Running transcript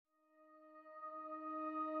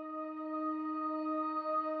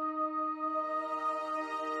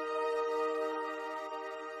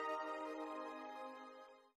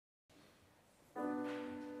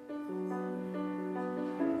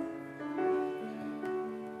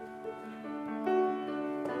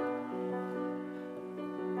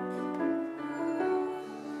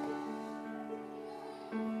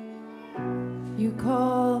You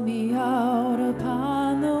call me out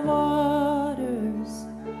upon the waters,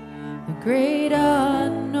 the great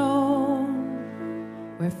unknown,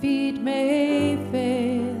 where feet may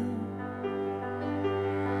fail.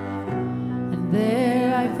 And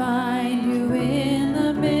there I find you in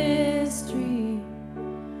the mystery,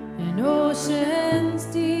 in oceans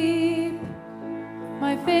deep,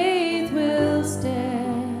 my faith will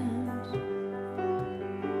stand.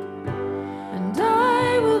 And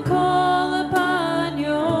I will call upon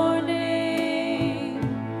your name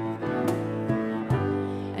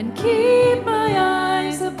and keep my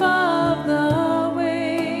eyes above the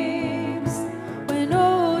waves. When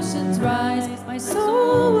oceans rise, my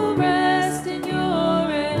soul will rest in your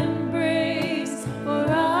embrace, for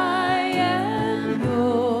I am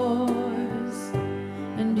yours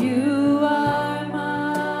and you are mine.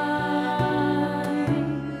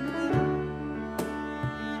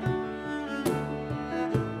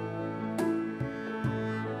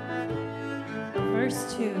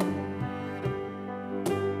 Verse 2.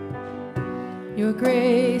 Your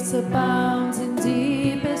grace abounds in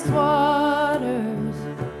deepest waters.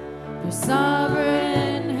 Your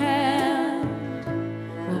sovereign hand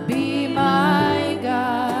will be my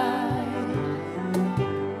guide.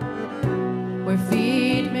 Where feet